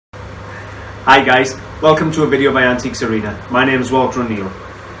Hi guys, welcome to a video by AntiquesArena. My name is Walter O'Neill.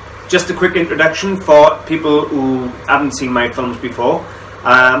 Just a quick introduction for people who haven't seen my films before.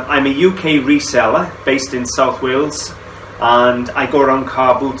 I'm a UK reseller based in South Wales, and I go around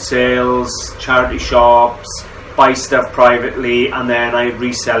car boot sales, charity shops, buy stuff privately, and then I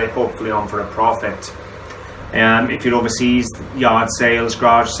resell it hopefully on for a profit. If you're overseas, yard sales,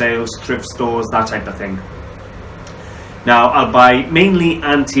 garage sales, thrift stores, that type of thing. Now, I'll buy mainly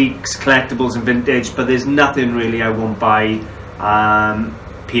antiques, collectibles and vintage, but there's nothing really I won't buy,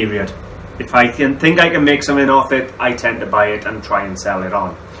 period. If I think I can make something off it, I tend to buy it and try and sell it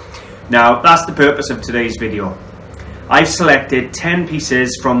on. Now, that's the purpose of today's video. I've selected 10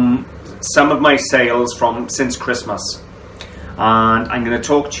 pieces from some of my sales from since Christmas. And I'm going to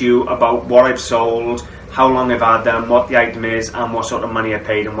talk to you about what I've sold, how long I've had them, what the item is, and what sort of money I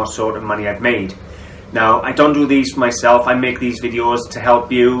paid and what sort of money I've made. Now, I don't do these for myself. I make these videos to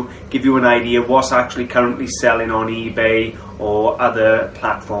help you, give you an idea of what's actually currently selling on eBay or other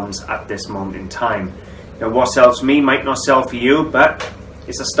platforms at this moment in time. Now, what sells for me might not sell for you, but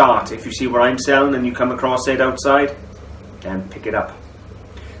it's a start. If you see what I'm selling and you come across it outside, then pick it up.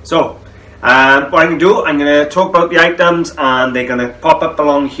 So, what I'm going to do, I'm going to talk about the items and they're going to pop up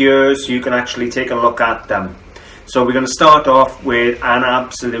along here so you can actually take a look at them. So we're going to start off with an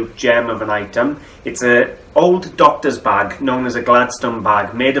absolute gem of an item. It's an old doctor's bag known as a Gladstone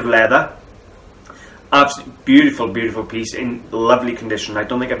bag, made of leather. Absolutely beautiful, beautiful piece in lovely condition. I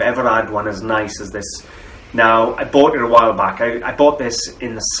don't think I've ever had one as nice as this. Now, I bought it a while back. I bought this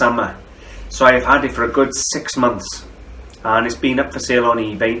in the summer. So I've had it for a good 6 months. And it's been up for sale on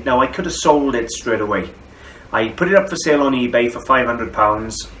eBay. Now, I could have sold it straight away. I put it up for sale on eBay for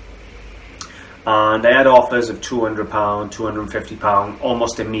 £500. And I had offers of £200, £250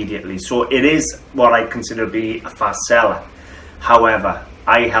 almost immediately. So it is what I consider to be a fast seller. However,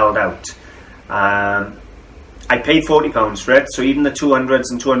 I held out. I paid £40 for it, so even the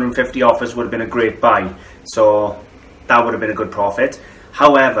 200s and 250 offers would have been a great buy. So that would have been a good profit.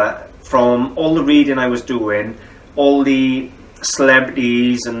 However, from all the reading I was doing, all the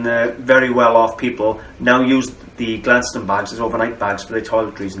celebrities and the very well-off people now use the Gladstone bags as overnight bags for their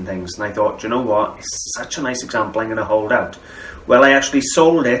toiletries and things, and I thought, you know what, it's such a nice example, I'm going to hold out. Well, I actually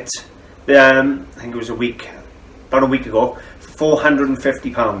sold it, I think it was about a week ago, for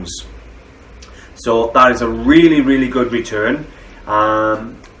 £450. So that is a really, really good return.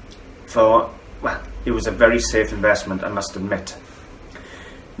 Well, it was a very safe investment, I must admit.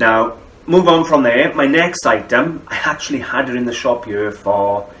 Now, move on from there. My next item, I actually had it in the shop here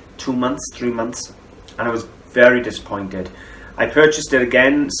for 2 months, 3 months, and I was very disappointed. I purchased it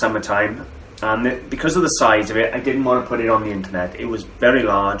again summertime, and because of the size of it, I didn't want to put it on the internet. It was very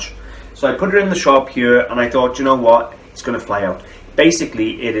large, so I put it in the shop here, and I thought, you know what, it's going to fly out.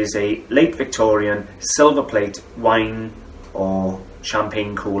 Basically, it is a late Victorian silver plate wine or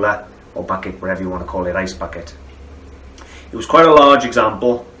champagne cooler or bucket, whatever you want to call it, ice bucket. It was quite a large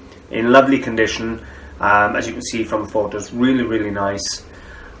example, in lovely condition, as you can see from the photos, really, really nice.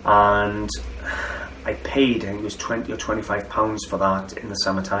 And I paid, I think it was £20 or £25 for that in the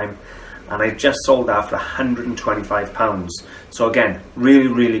summertime, and I just sold that for £125. So again, really,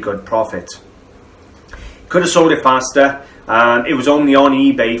 really good profit. Could have sold it faster. It was only on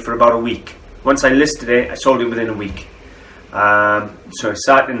eBay for about a week. Once I listed it, I sold it within a week. So I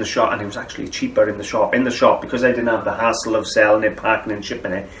sat in the shop, and it was actually cheaper in the shop. Because I didn't have the hassle of selling it, packing and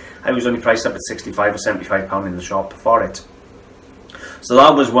shipping it, I was only priced up at £65 or £75 in the shop for it. So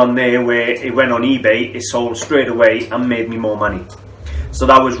that was one there where it went on eBay, it sold straight away and made me more money. So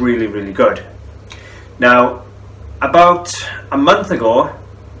that was really, really good. Now, about a month ago,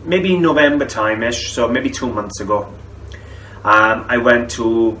 maybe November time-ish, so maybe 2 months ago, I went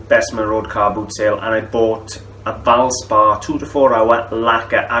to Bessemer Road car boot sale and I bought a Valspar 2 to 4 hour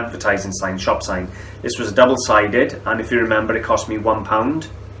lacquer advertising sign, shop sign. This was double-sided, and if you remember, it cost me £1.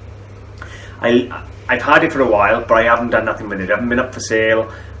 I've had it for a while, but I haven't done nothing with it. I haven't been up for sale.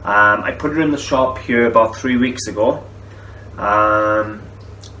 I put it in the shop here about 3 weeks ago, and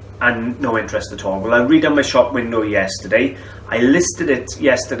no interest at all. Well, I redone my shop window yesterday. I listed it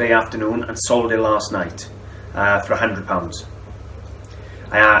yesterday afternoon and sold it last night for £100.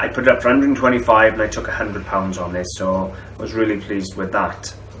 I put it up for 125 and I took £100 on this, so I was really pleased with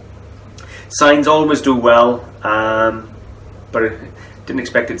that. Signs always do well, but I didn't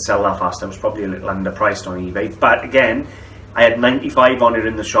expect it to sell that fast. I was probably a little underpriced on eBay, but again, I had 95 on it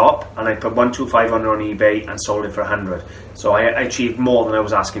in the shop, and I put 125 on it on eBay and sold it for 100. So I achieved more than I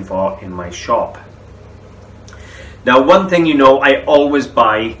was asking for in my shop. Now, one thing you know, I always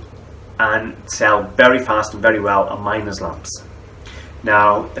buy and sell very fast and very well are miner's lamps.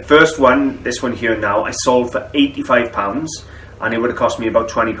 Now, the first one, this one here now, I sold for £85, and it would have cost me about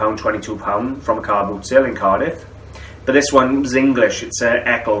 £20, £22 from a car boot sale in Cardiff. But this one was English, it's a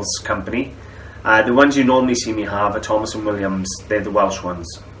Eccles company. The ones you normally see me have are Thomas & Williams, they're the Welsh ones.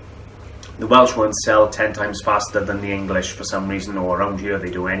 The Welsh ones sell 10 times faster than the English for some reason, or around here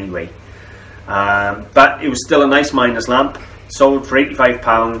they do anyway. But it was still a nice miner's lamp, sold for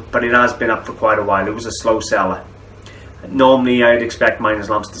 £85, but it has been up for quite a while. It was a slow seller. Normally I'd expect miner's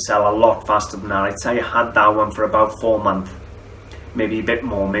lamps to sell a lot faster than that. I'd say I had that one for about 4 months, maybe a bit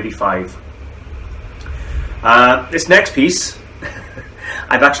more, maybe 5. This next piece,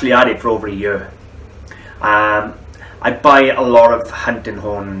 I've actually had it for over a year. I buy a lot of hunting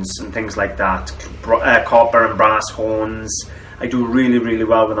horns and things like that, copper and brass horns. I do really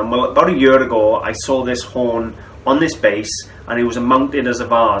well with them. Well, about a year ago I saw this horn on this base, and it was mounted as a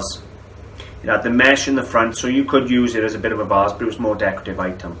vase. It had the mesh in the front, so you could use it as a bit of a vase, but it was a more decorative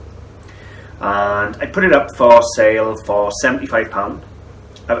item. And I put it up for sale for £75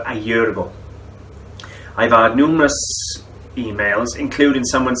 a year ago. I've had numerous emails, including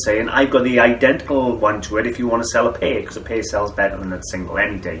someone saying, I've got the identical one to it if you want to sell a pair, because a pair sells better than a single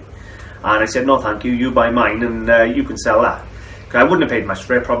any day. And I said, no thank you, you buy mine and you can sell that. Because I wouldn't have paid much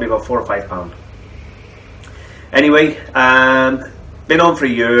for it, probably about £4 or £5. Anyway, been on for a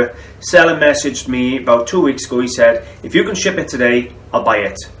year. Seller messaged me about 2 weeks ago. He said, if you can ship it today, I'll buy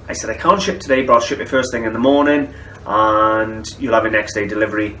it. I said, I can't ship today, but I'll ship it first thing in the morning and you'll have it next day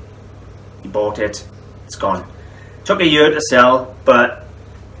delivery. He bought it, it's gone. Took a year to sell, but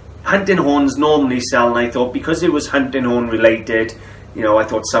hunting horns normally sell, and I thought because it was hunting horn related, you know, I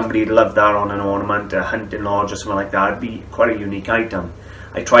thought somebody'd love that on an ornament, a hunting lodge or something like that. It'd be quite a unique item.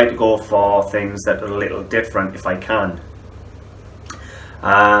 I try to go for things that are a little different if I can.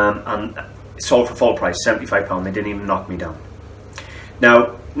 And it sold for full price, £75. They didn't even knock me down.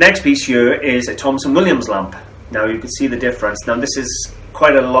 Now, next piece here is a Thomas & Williams lamp. Now you can see the difference. Now this is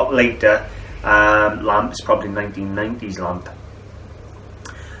quite a lot later lamp. It's probably 1990s lamp.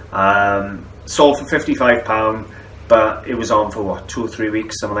 Sold for £55, but it was on for what, 2 or 3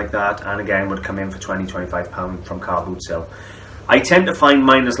 weeks, something like that, and again would come in for £20, £25 from car boot sale. I tend to find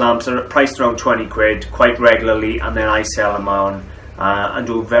miners lamps are priced around 20 quid quite regularly, and then I sell them on and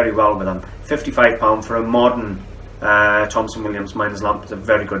do very well with them. £55 for a modern Thomas & Williams miners lamp is a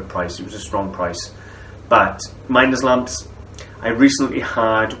very good price. It was a strong price. But miners lamps, I recently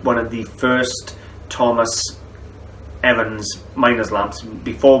had one of the first Thomas Evans miners lamps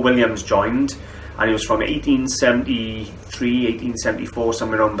before Williams joined, and it was from 1873, 1874,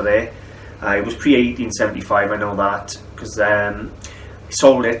 somewhere under there. It was pre-1875, I know that, because I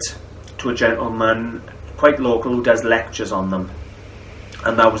sold it to a gentleman quite local who does lectures on them.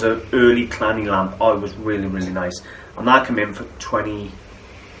 And that was an early clanny lamp. Oh, it was really nice. And that came in for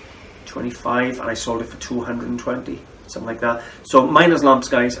 25, and I sold it for 220, something like that. So miners lamps,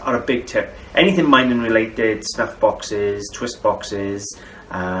 guys, are a big tip. Anything mining related, snuff boxes, twist boxes,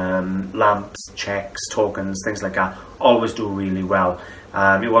 lamps, checks, tokens, things like that, always do really well.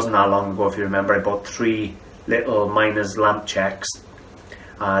 It wasn't that long ago, if you remember, I bought 3 little miners lamp checks.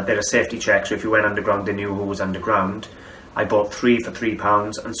 They're a safety check, so if you went underground they knew who was underground. I bought 3 for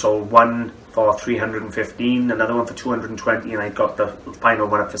 £3 and sold one for 315, another one for 220, and I got the final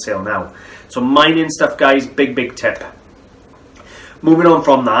one up for sale now. So mining stuff, guys, big tip. Moving on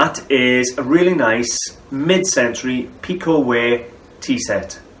from that is a really nice mid-century Pico ware tea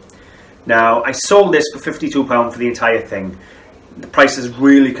set. Now I sold this for £52 for the entire thing. The price has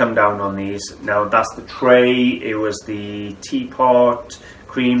really come down on these. Now that's the tray, it was the teapot,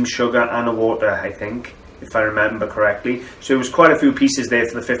 cream, sugar and a water, I think, if I remember correctly. So it was quite a few pieces there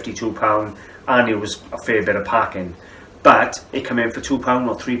for the £52, and it was a fair bit of packing. But it came in for £2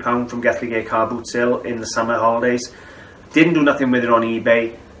 or £3 from Gethlygate car boot sale in the summer holidays. Didn't do nothing with it on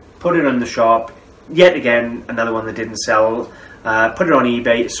eBay. Put it in the shop. Yet again, another one that didn't sell. Put it on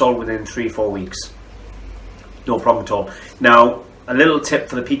eBay. It sold within 3-4 weeks. No problem at all. Now, a little tip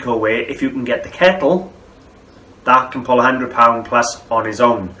for the Pico ware: if you can get the kettle, that can pull £100 plus on its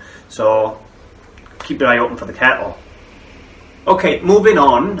own. So keep your eye open for the kettle. Okay, moving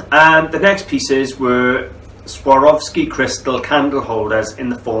on. The next pieces were Swarovski crystal candle holders in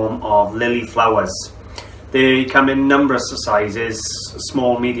the form of lily flowers. They come in numerous sizes: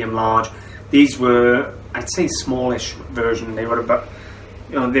 small, medium, large. These were, I'd say, smallish version. They were about,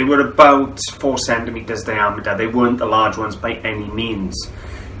 they were about 4 centimeters diameter. They weren't the large ones by any means.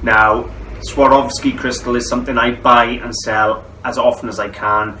 Now, Swarovski crystal is something I buy and sell as often as I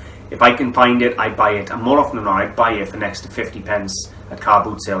can. If I can find it, I buy it, and more often than not, I buy it for next to 50 pence at car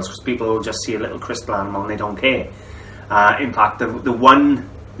boot sales, because people will just see a little crystal animal and they don't care. In fact, the one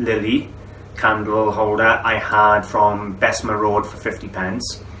lily candle holder I had from Bessemer Road for 50p,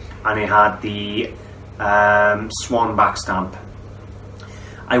 and it had the swan back stamp.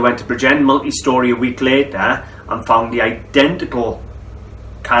 I went to Bridgend Multi-Story a week later and found the identical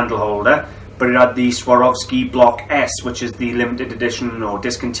candle holder, but it had the Swarovski Block S, which is the limited edition or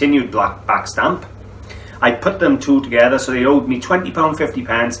discontinued black back stamp. I put them two together, so they owed me £20,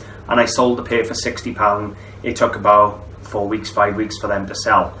 50p, and I sold the pair for £60. It took about 4 weeks, 5 weeks for them to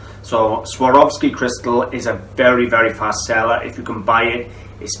sell. So Swarovski crystal is a very, very fast seller. If you can buy it,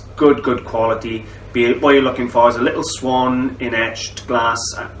 it's good quality. Be it what you're looking for is a little swan in etched glass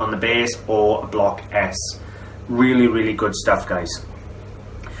on the base or a Block S. Really, really good stuff, guys.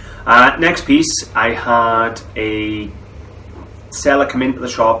 Next piece, I had a seller come into the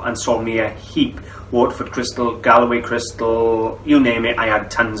shop and sold me a heap. Waterford crystal, Galloway crystal, you name it, I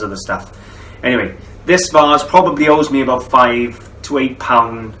had tons of the stuff. Anyway, this vase probably owes me about £5 to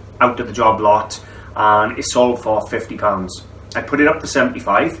 £8 out of the job lot, and it sold for £50. I put it up to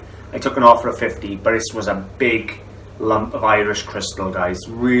 75. I took an offer of 50, but this was a big lump of Irish crystal, guys.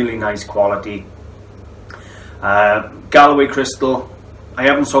 Really nice quality. Galloway crystal, I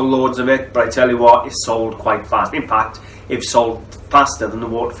haven't sold loads of it, but I tell you what, it sold quite fast. In fact, it sold faster than the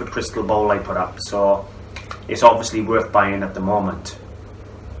Waterford crystal bowl I put up, so it's obviously worth buying at the moment.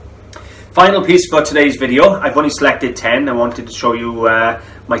 Final piece for today's video. I've only selected 10. I wanted to show you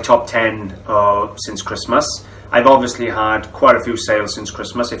my top 10 since Christmas. I've obviously had quite a few sales since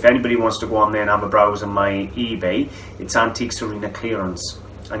Christmas. If anybody wants to go on there and have a browse on my eBay, it's AntiquesArena clearance,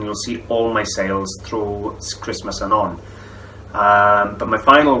 and you'll see all my sales through Christmas and on. But my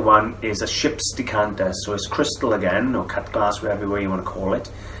final one is a ship's decanter, so it's crystal again, or cut glass, whatever way you want to call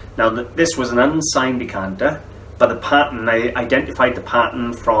it. Now this was an unsigned decanter, but the pattern, I identified the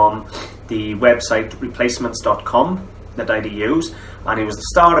pattern from the website replacements.com that I'd used, and it was the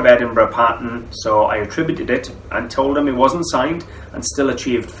Star of Edinburgh pattern, so I attributed it and told him it wasn't signed and still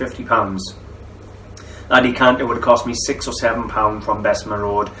achieved £50. That decanter would have cost me £6 or £7 from Bessemer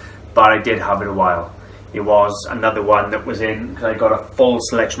Road, but I did have it a while. It was another one that was in, because I got a full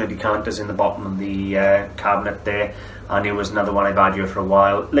selection of decanters in the bottom of the cabinet there, and it was another one I've had here for a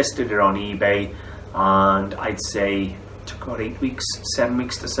while. Listed it on eBay, and I'd say it took about 8 weeks, 7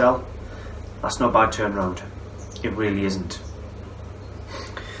 weeks to sell. That's not a bad turnaround. It really isn't.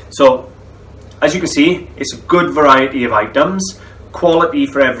 So, as you can see, it's a good variety of items, quality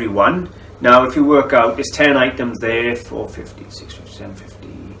for everyone. Now, if you work out, there's 10 items there, 450, 650, 750.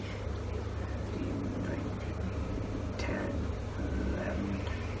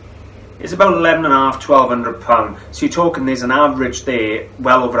 It's about £11.5, £1,200. So you're talking there's an average there,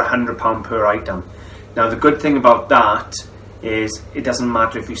 well over £100 per item. Now the good thing about that is it doesn't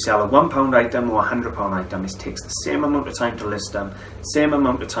matter if you sell a £1 item or a £100 item. It takes the same amount of time to list them, same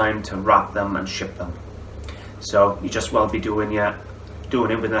amount of time to wrap them and ship them. So you just well be doing it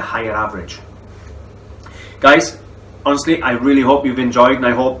with a higher average. Guys, honestly, I really hope you've enjoyed, and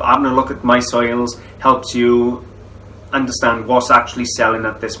I hope having a look at my soils helps you understand what's actually selling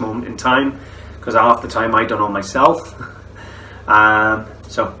at this moment in time, because half the time I don't know myself.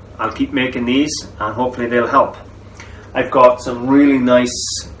 So I'll keep making these and hopefully they'll help. I've got some really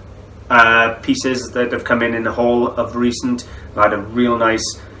nice pieces that have come in the haul of recent. I had a real nice,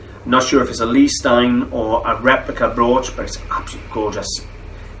 not sure if it's a Lee Stein or a replica brooch, but it's absolutely gorgeous.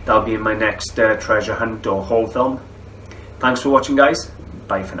 That'll be in my next treasure hunt or haul film. Thanks for watching, guys.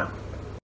 Bye for now.